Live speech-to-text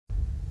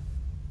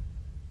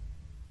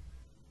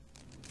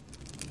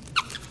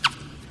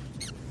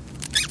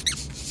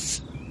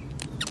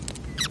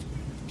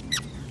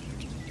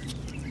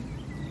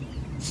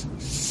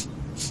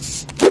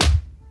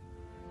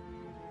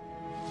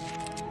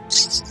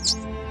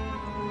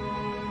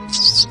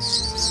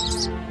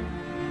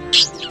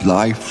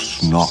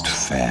Life's not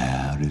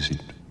fair, is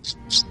it?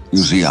 You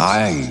see,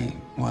 I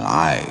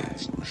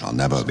shall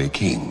never be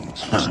king.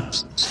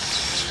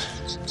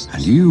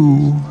 And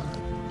you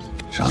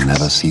shall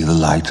never see the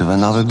light of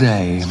another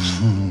day.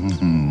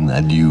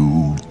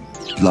 Adieu.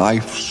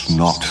 Life's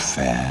not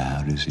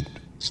fair, is it?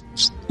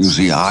 You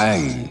see,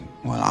 I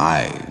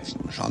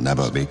shall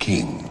never be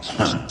king.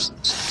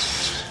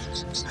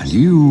 And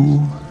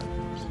you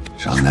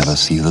shall never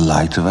see the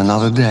light of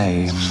another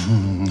day.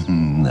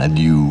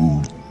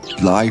 Adieu.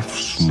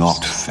 Life's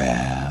not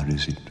fair,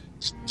 is it?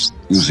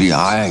 You see,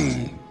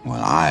 I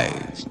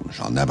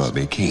shall never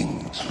be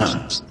king.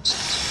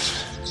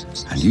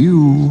 And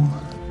you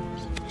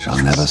shall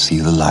never see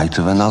the light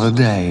of another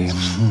day.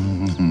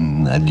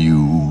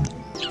 Adieu.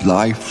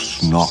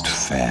 Life's not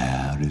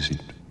fair, is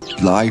it?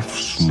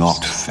 Life's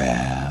not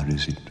fair,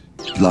 is it?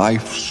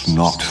 Life's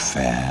not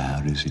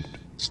fair, is it?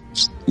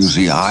 You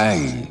see,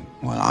 I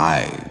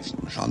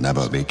shall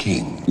never be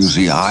king. You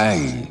see,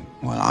 I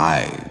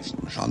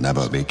shall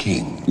never be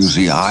king. You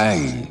see,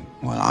 I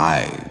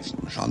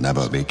shall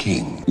never be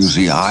king. You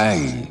see,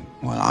 I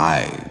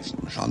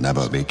shall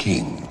never be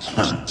king.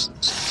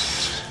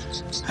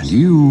 And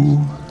you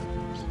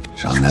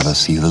shall never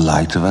see the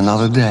light of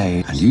another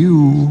day. And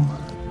you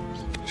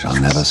shall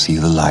never see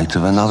the light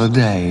of another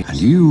day. And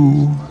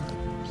you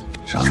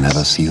shall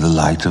never see the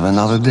light of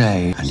another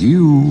day. And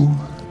you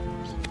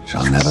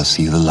shall never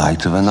see the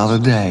light of another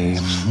day.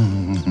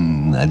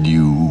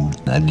 Adieu,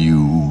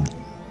 adieu.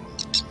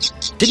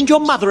 Didn't your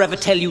mother ever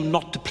tell you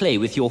not to play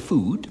with your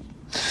food?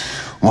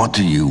 What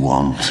do you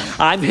want?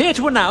 I'm here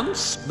to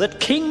announce that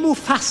King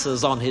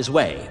Mufasa's on his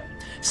way.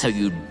 So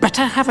you'd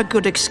better have a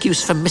good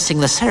excuse for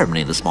missing the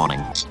ceremony this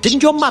morning.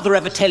 Didn't your mother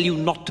ever tell you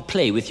not to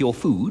play with your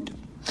food?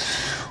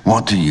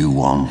 What do you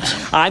want?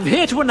 I'm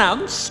here to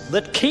announce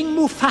that King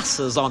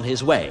Mufasa's on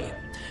his way.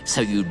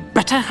 So you'd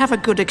better have a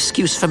good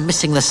excuse for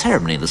missing the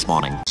ceremony this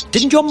morning.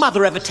 Didn't your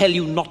mother ever tell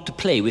you not to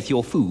play with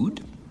your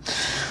food?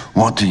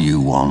 What do you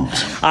want?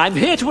 I'm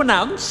here to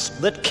announce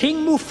that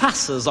King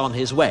Mufasa's on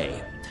his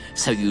way.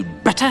 So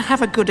you'd better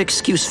have a good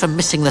excuse for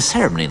missing the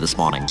ceremony this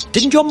morning.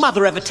 Didn't your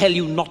mother ever tell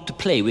you not to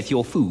play with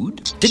your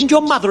food? Didn't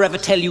your mother ever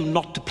tell you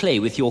not to play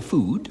with your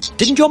food?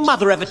 Didn't your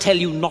mother ever tell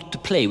you not to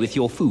play with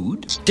your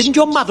food? Didn't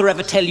your mother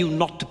ever tell you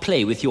not to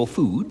play with your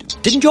food?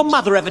 Didn't your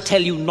mother ever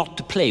tell you not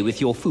to play with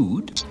your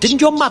food?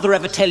 Didn't your mother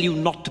ever tell you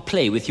not to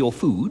play with your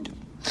food?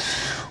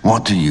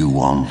 What do you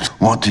want?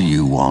 What do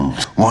you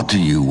want? What do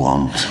you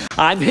want?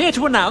 I'm here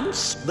to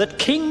announce that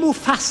King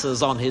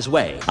Mufasa's on his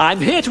way. I'm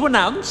here to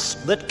announce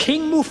that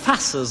King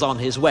Mufasa's on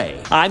his way.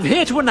 I'm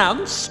here to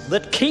announce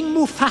that King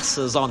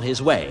Mufasa's on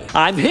his way.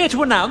 I'm here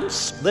to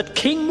announce that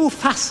King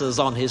Mufasa's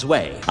on his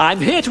way. I'm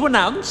here to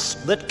announce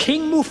that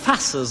King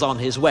Mufasa's on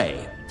his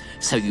way.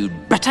 So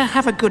you'd better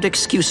have a good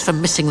excuse for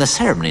missing the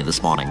ceremony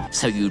this morning.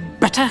 So you'd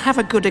better have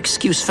a good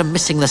excuse for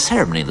missing the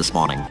ceremony this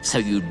morning. So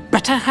you'd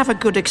better have a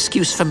good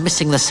excuse for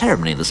missing the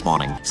ceremony this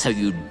morning. So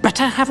you'd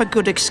better have a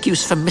good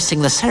excuse for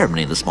missing the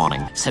ceremony this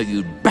morning. So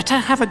you'd better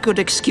have a good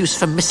excuse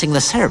for missing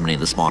the ceremony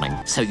this morning.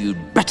 So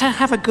you'd better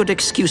have a good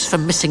excuse for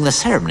missing the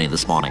ceremony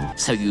this morning.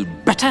 So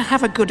you'd better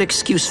have a good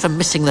excuse for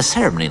missing the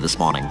ceremony this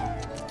morning.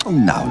 Oh,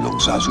 now look,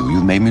 Zazu,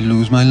 you made me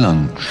lose my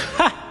lunch.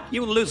 Ha!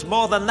 You'll lose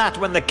more than that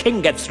when the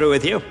king gets through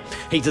with you.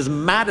 He's as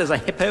mad as a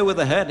hippo with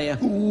a hernia.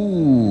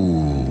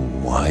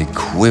 Ooh, I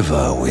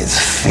quiver with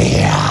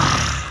fear.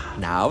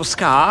 Now,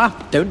 Scar,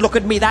 don't look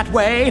at me that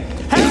way.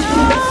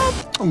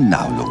 Help! Oh,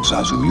 now look,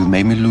 Zazu, you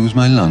made me lose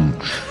my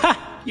lunch. Ha!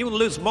 You'll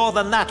lose more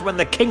than that when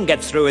the king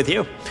gets through with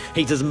you.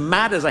 He's as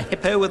mad as a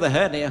hippo with a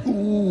hernia.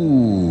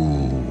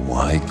 Ooh,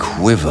 I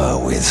quiver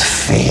with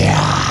fear.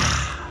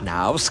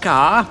 Now,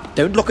 Scar,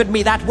 don't look at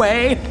me that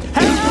way.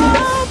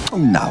 Help! Oh,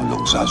 now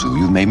look, Zazu,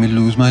 you made me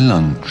lose my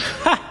lunch.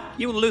 Ha!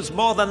 You'll lose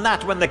more than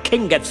that when the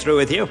king gets through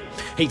with you.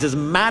 He's as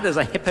mad as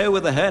a hippo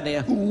with a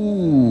hernia.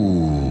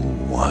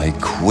 Ooh, I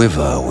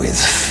quiver with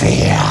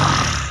fear.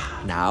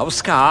 Now,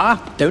 Scar,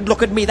 don't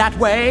look at me that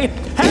way.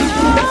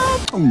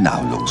 Help! Oh,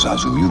 now look,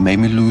 Zazu, you made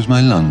me lose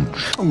my lunch.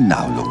 Oh,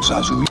 now look,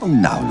 Zazu. Oh,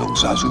 now look,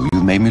 Zazu,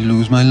 you made me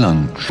lose my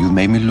lunch. You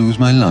made me lose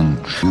my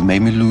lunch. You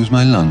made me lose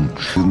my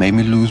lunch. You made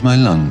me lose my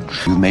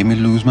lunch. You made me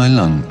lose my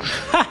lunch.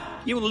 Ha!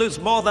 You'll lose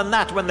more than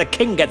that when the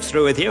king gets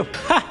through with you.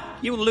 Ha!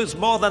 You'll lose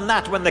more than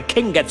that when the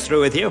king gets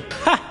through with you.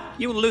 Ha!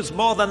 You'll lose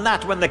more than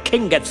that when the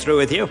king gets through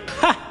with you.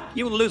 Ha!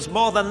 You'll lose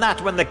more than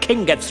that when the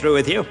king gets through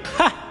with you.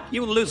 Ha!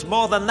 You'll lose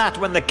more than that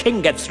when the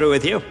king gets through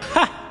with you.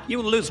 Ha!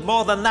 You'll lose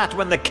more than that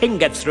when the king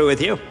gets through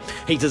with you.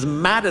 He's as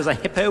mad as a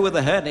hippo with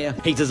a hernia.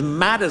 He's as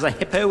mad as a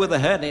hippo with a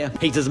hernia.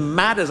 He's as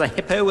mad as a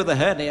hippo with a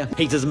hernia.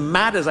 He's as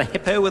mad as a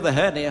hippo with a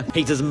hernia.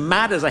 He's as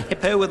mad as a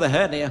hippo with a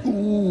hernia.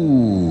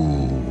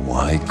 Ooh,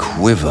 I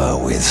quiver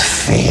with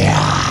fear.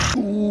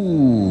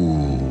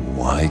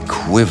 Ooh, I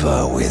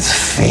quiver with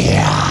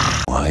fear.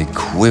 I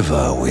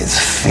quiver with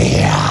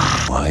fear.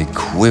 I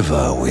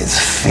quiver with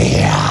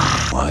fear.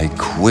 I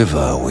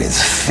quiver with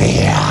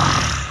fear.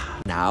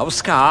 Now, Now,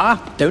 Scar,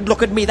 don't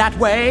look at me that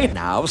way.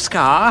 Now,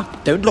 Scar,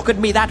 don't look at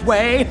me that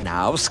way.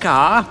 Now,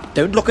 Scar,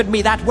 don't look at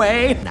me that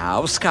way.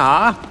 Now,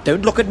 Scar,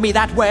 don't look at me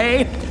that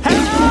way.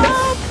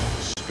 Help!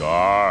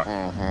 Scar.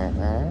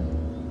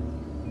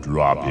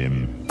 Drop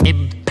him.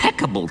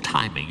 Impeccable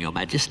timing, Your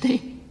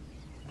Majesty.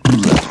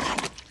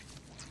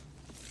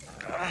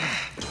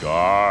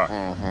 Scar.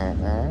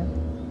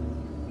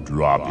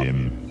 Drop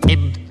him.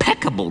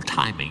 Impeccable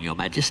timing, Your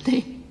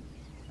Majesty.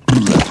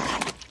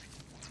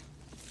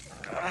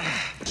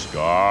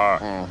 Scar.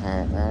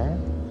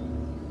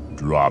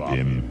 Drop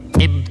him.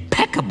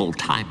 Impeccable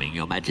timing,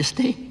 Your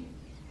Majesty.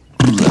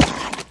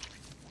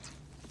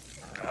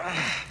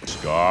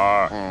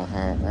 Scar.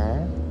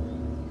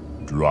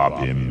 Drop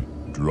him.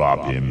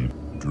 Drop him.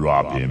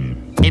 Drop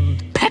him.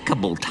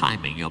 Impeccable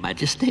timing, Your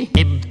Majesty.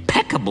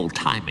 Impeccable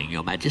timing,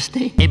 Your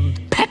Majesty.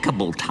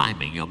 Impeccable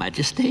timing, Your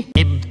Majesty.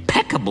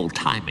 Impeccable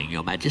timing,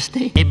 Your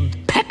Majesty.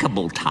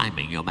 Impeccable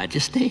timing, Your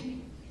Majesty.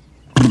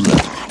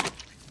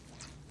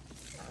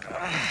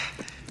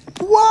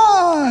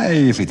 Why,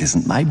 if it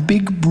isn't my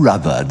big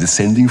brother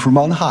descending from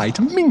on high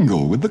to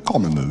mingle with the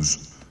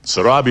commoners?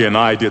 Sarabi and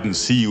I didn't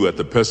see you at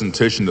the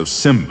presentation of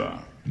Simba.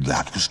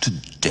 That was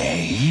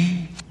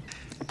today?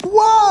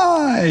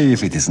 Why,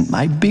 if it isn't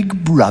my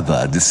big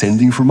brother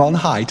descending from on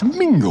high to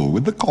mingle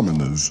with the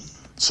commoners?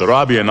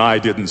 Sarabi and I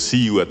didn't see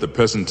you at the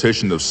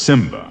presentation of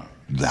Simba.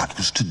 That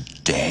was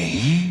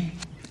today?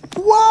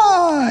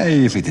 Why,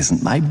 if it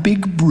isn't my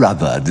big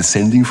brother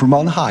descending from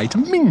on high to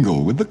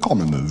mingle with the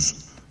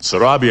commoners?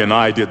 Sarabi and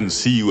I didn't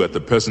see you at the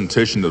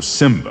presentation of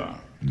Simba.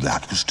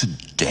 That was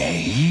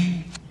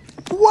today?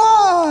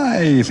 Why,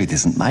 if it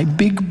isn't my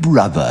big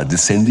brother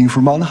descending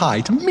from on high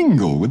to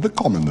mingle with the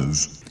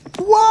commoners?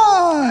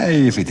 Why,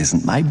 if it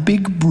isn't my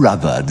big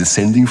brother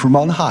descending from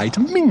on high to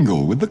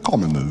mingle with the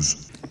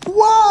commoners?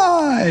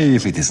 Why,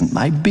 if it isn't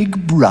my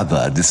big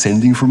brother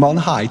descending from on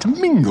high to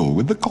mingle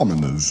with the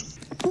commoners?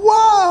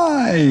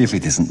 Why, if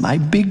it isn't my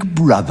big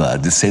brother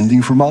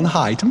descending from on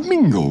high to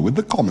mingle with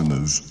the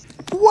commoners?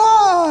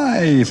 Why,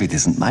 if it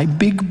isn't my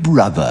big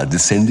brother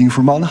descending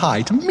from on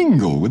high to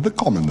mingle with the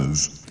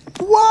commoners?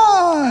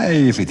 Why,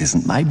 if it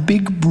isn't my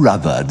big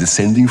brother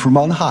descending from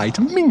on high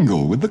to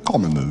mingle with the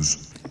commoners?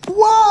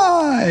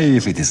 Why,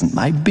 if it isn't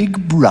my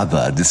big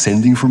brother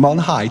descending from on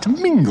high to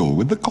mingle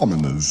with the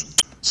commoners?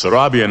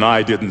 Sarabi and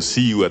I didn't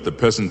see you at the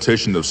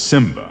presentation of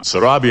Simba.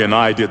 Sarabi and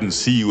I didn't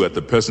see you at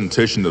the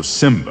presentation of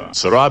Simba.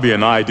 Sarabi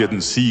and I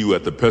didn't see you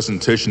at the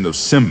presentation of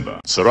Simba.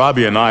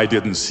 Sarabi and I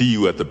didn't see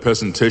you at the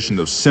presentation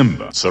of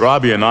Simba.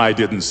 Sarabi and I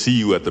didn't see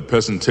you at the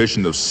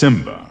presentation of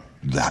Simba.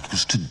 That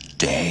was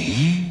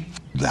today?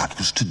 That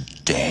was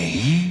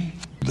today?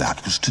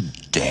 That was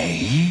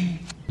today?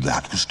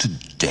 That was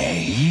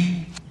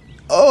today?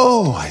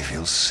 Oh, I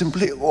feel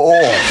simply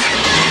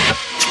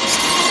awful.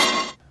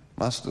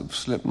 Must have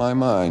slipped my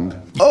mind.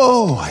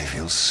 Oh, I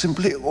feel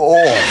simply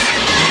awful.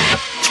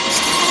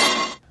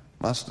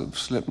 Must have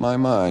slipped my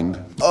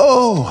mind.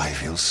 Oh, I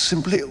feel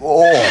simply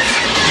awful.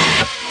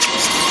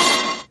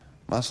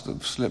 Must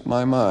have slipped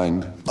my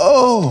mind.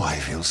 Oh, I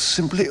feel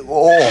simply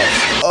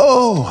awful.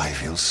 Oh, I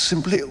feel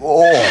simply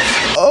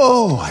awful.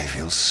 Oh, I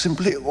feel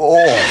simply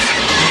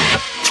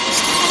awful.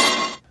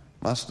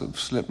 Must have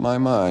slipped my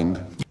mind.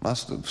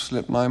 Must have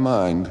slipped my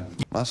mind.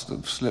 Must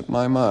have slipped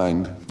my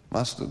mind.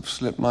 Must have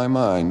slipped my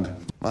mind.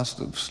 Must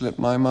have slipped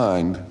my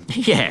mind.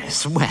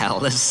 Yes,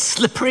 well, as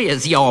slippery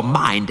as your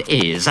mind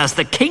is, as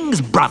the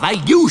king's brother,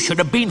 you should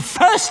have been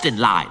first in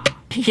line.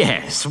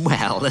 Yes,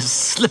 well, as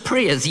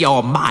slippery as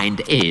your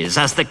mind is,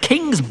 as the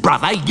king's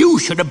brother, you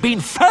should have been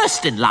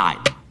first in line.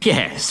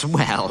 Yes,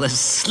 well, as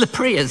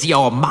slippery as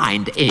your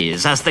mind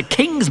is, as the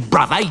king's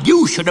brother,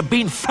 you should have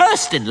been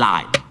first in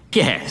line.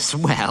 Yes,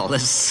 well,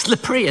 as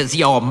slippery as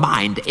your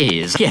mind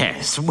is.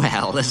 Yes,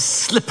 well, as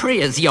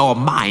slippery as your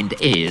mind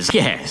is.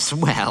 Yes,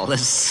 well,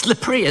 as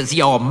slippery as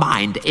your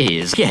mind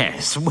is.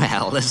 Yes,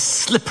 well, as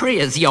slippery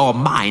as your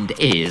mind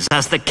is.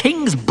 As the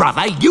king's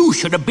brother, you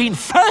should have been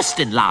first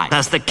in line.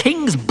 As the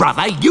king's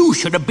brother, you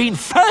should have been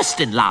first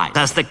in line.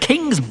 As the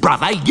king's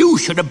brother, you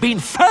should have been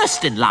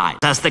first in line.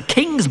 As the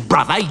king's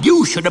brother,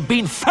 you should have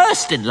been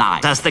first in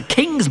line. As the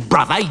king's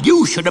brother,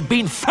 you should have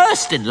been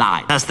first in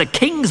line. As the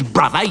king's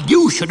brother,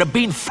 you should have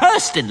been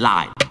first in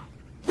line.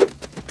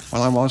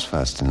 Well, I was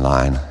first in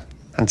line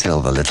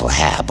until the little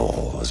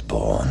hairball was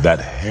born. That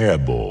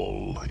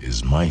hairball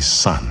is my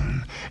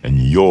son and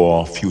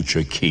your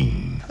future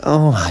king.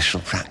 Oh, I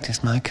shall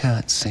practice my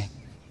curtsy.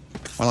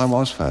 Well, I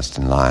was first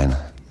in line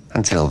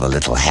until the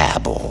little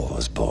hairball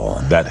was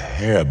born. That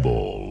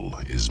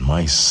hairball is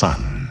my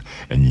son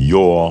and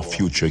your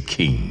future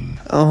king.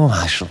 Oh,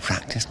 I shall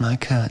practice my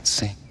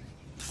curtsy.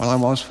 Well, I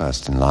was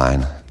first in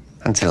line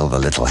until the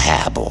little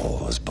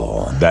hairball was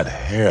born. That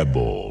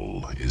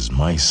hairball is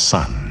my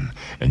son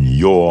and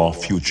your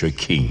future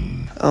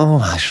king. Oh,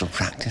 I shall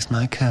practice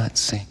my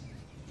curtsy.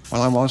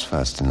 Well, I was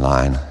first in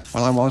line.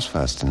 Well, I was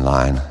first in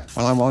line.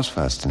 Well, I was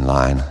first in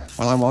line.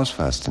 Well, I was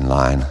first in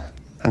line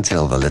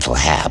Until the little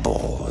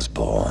hairball was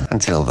born.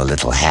 Until the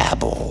little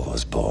hairball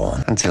was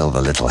born. Until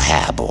the little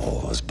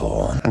hairball was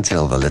born.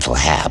 Until the little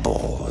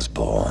hairball was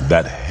born.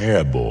 That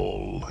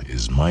hairball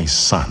is my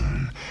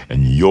son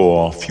and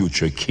your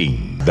future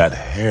king. That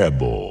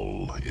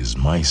hairball is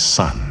my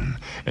son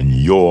and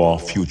your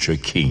future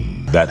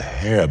king. That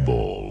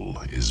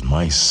hairball is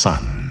my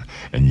son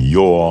and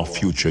your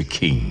future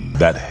king.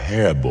 That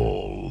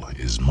hairball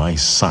is my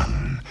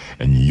son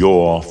and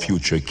your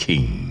future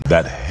king.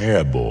 That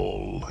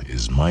hairball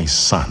is my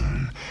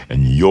son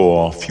and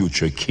your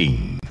future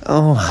king.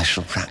 Oh, I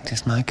shall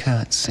practice my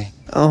curtsy.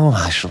 Oh,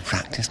 I shall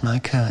practice my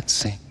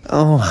curtsy.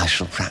 Oh, I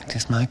shall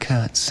practice my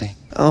curtsy.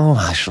 Oh,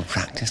 I shall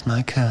practice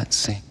my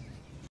curtsy.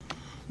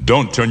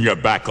 Don't turn your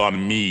back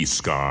on me,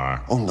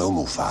 Scar. Oh no,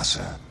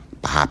 Mufasa.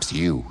 Perhaps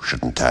you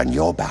shouldn't turn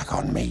your back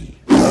on me.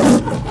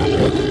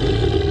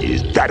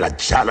 Is that a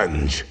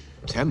challenge?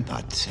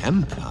 Temper,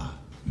 temper.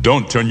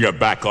 Don't turn your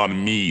back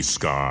on me,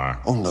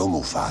 Scar. Oh no,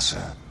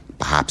 Mufasa.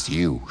 Perhaps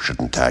you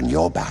shouldn't turn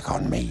your back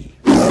on me.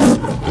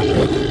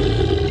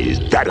 Is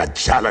that a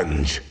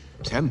challenge?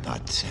 Temper,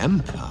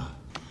 temper.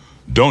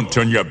 Don't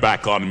turn your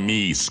back on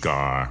me,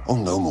 Scar. Oh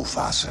no,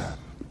 Mufasa.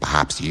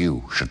 Perhaps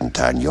you shouldn't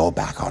turn your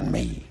back on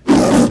me.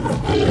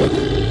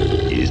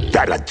 Is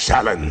that a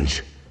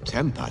challenge?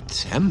 Temper,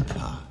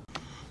 temper.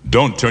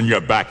 Don't turn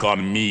your back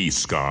on me,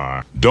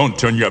 Scar. Don't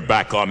turn your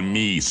back on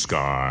me,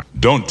 Scar.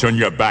 Don't turn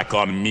your back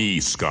on me,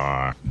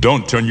 Scar.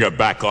 Don't turn your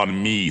back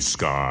on me,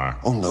 Scar.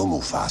 Oh no,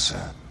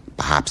 Mufasa.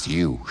 Perhaps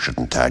you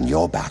shouldn't turn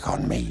your back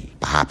on me.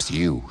 Perhaps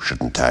you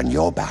shouldn't turn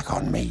your back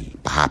on me.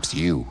 Perhaps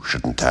you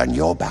shouldn't turn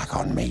your back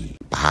on me.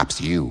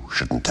 Perhaps you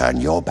shouldn't turn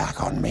your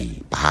back on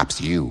me.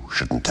 Perhaps you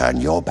shouldn't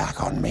turn your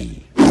back on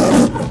me.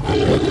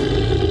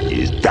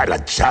 Is that a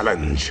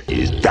challenge?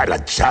 Is that a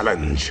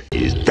challenge?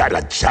 Is that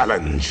a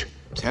challenge?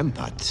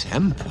 Temper,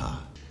 temper.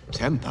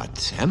 Temper,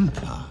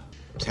 temper.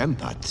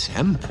 Temper,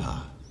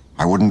 temper.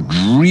 I wouldn't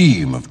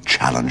dream of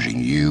challenging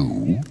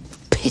you.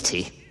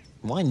 Pity.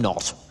 Why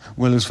not?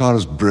 Well, as far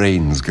as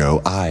brains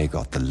go, I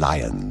got the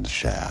lion's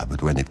share,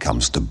 but when it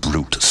comes to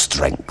brute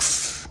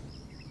strength,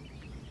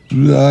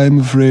 I'm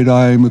afraid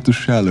I'm at the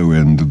shallow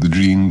end of the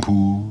gene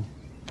pool.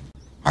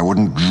 I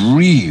wouldn't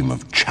dream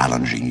of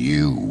challenging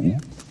you.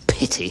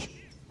 Pity.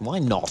 Why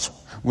not?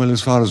 Well,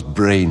 as far as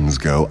brains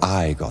go,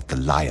 I got the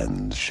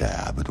lion's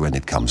share, but when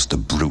it comes to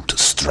brute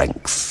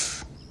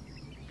strength,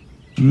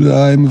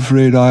 I'm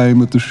afraid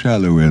I'm at the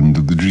shallow end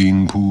of the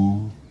gene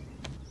pool.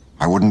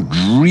 I wouldn't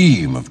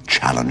dream of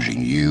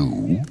challenging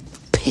you.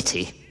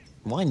 Pity.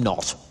 Why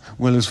not?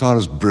 Well, as far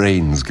as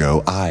brains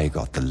go, I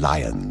got the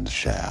lion's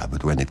share,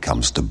 but when it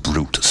comes to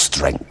brute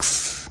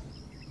strength,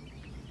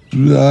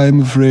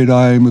 I'm afraid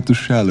I'm at the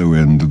shallow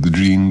end of the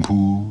gene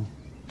pool.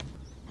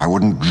 I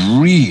wouldn't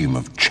dream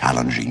of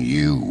challenging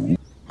you.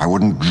 I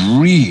wouldn't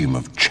dream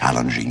of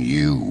challenging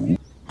you.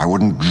 I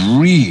wouldn't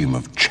dream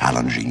of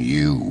challenging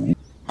you.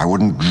 I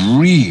wouldn't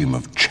dream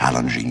of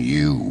challenging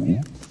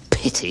you.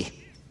 Pity.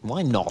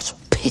 Why not?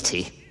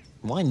 Pity.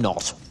 Why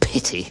not?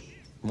 Pity.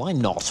 Why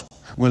not?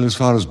 Well, as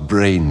far as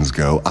brains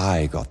go,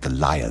 I got the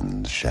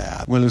lion's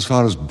share. Well, as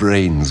far as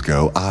brains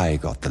go, I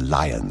got the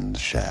lion's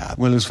share.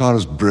 Well, as far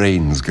as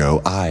brains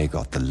go, I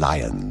got the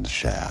lion's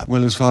share.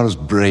 Well, as far as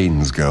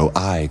brains go,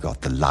 I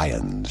got the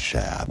lion's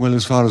share. Well,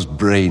 as far as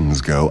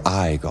brains go,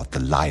 I got the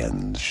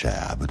lion's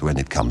share. But when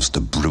it comes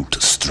to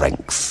brute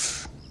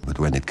strength, but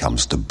when it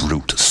comes to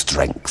brute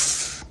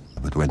strength,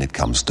 but when it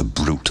comes to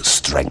brute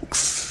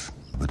strength,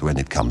 but when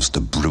it comes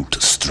to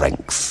brute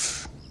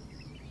strength,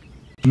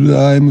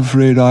 I'm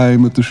afraid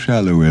I'm at the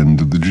shallow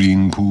end of the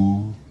gene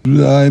pool.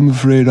 I'm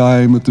afraid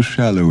I'm at the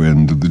shallow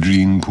end of the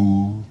gene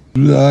pool.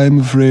 I'm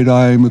afraid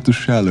I'm at the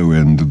shallow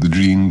end of the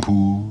gene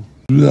pool.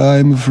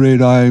 I'm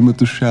afraid I'm at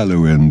the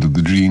shallow end of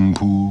the gene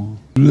pool.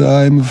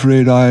 I'm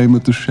afraid I'm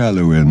at the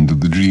shallow end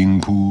of the gene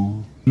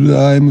pool.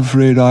 I'm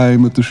afraid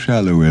I'm at the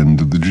shallow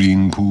end of the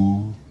gene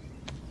pool.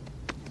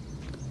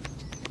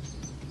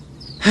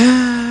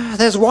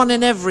 There's one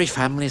in every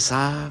family,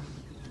 sire.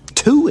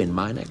 Two in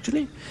mine,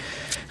 actually.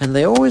 And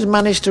they always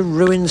manage to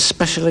ruin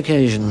special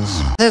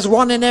occasions. There's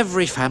one in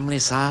every family,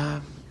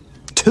 sire.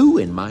 Two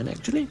in mine,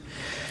 actually.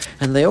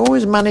 And they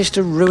always manage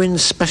to ruin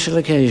special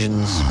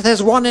occasions.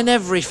 There's one in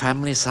every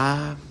family,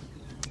 sire.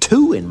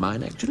 Two in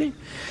mine, actually.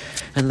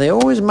 And they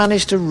always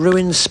manage to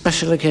ruin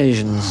special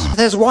occasions.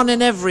 There's one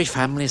in every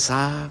family,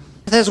 sire.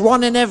 There's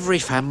one in every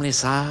family,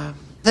 sire.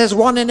 There's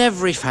one in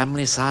every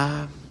family,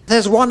 sire.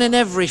 There's one in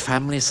every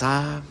family,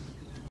 sire.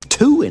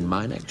 Two in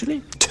mine,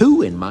 actually.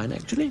 Two in mine,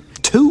 actually.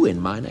 Two in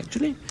mine,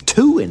 actually.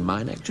 Two in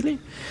mine, actually.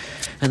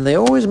 And they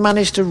always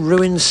manage to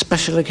ruin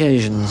special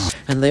occasions.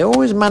 And they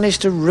always manage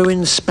to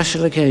ruin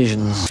special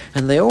occasions.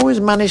 And they always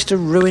manage to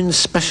ruin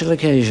special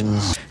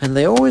occasions. And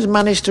they always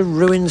manage to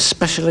ruin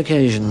special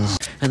occasions.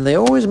 And they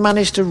always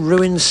manage to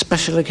ruin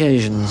special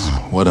occasions.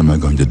 What am I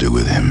going to do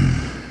with him?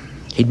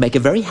 He'd make a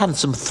very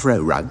handsome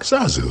throw rug.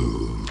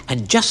 Zazu.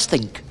 And just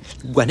think,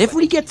 whenever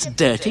he gets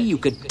dirty, you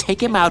could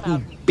take him out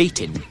and beat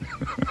him.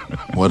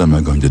 What am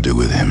I going to do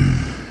with him?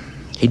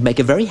 He'd make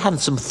a very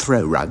handsome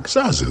throw rug.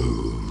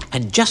 Zazu.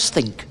 And just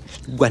think,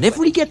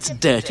 whenever he gets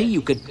dirty,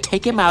 you could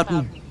take him out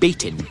and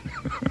beat him.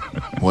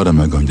 What am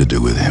I going to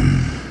do with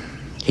him?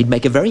 He'd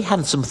make a very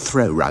handsome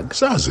throw rug.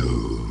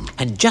 Zazu.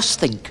 And just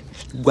think,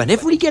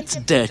 whenever he gets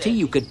dirty,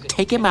 you could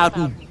take him out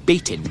and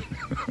beat him.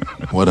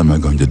 What am I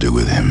going to do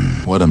with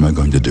him? What am I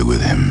going to do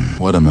with him?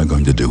 What am I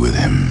going to do with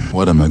him?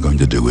 What am I going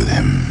to do with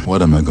him?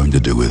 What am I going to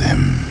do with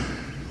him?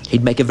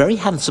 He'd make a very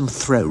handsome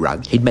throw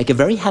rug. He'd make a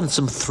very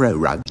handsome throw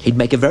rug. He'd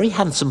make a very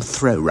handsome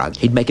throw rug.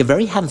 He'd make a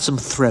very handsome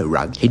throw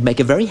rug. He'd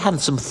make a very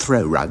handsome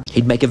throw rug.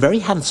 He'd make a very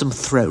handsome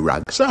throw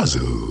rug.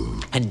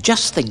 Zazu. And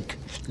just think,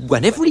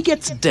 whenever he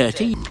gets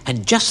dirty,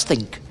 and just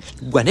think,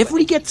 whenever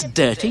he gets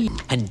dirty,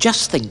 and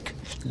just think,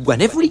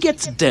 whenever he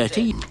gets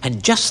dirty,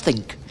 and just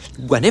think,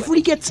 whenever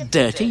he gets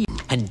dirty,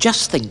 and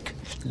just think,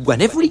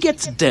 whenever he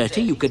gets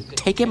dirty, you could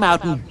take him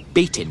out and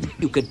beat him.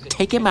 You could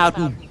take him out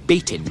and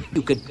beat him.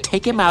 You could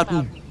take him out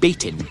and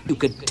beat him. You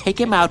could take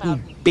him out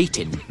and beat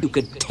him. You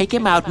could take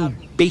him out and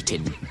beat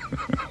him.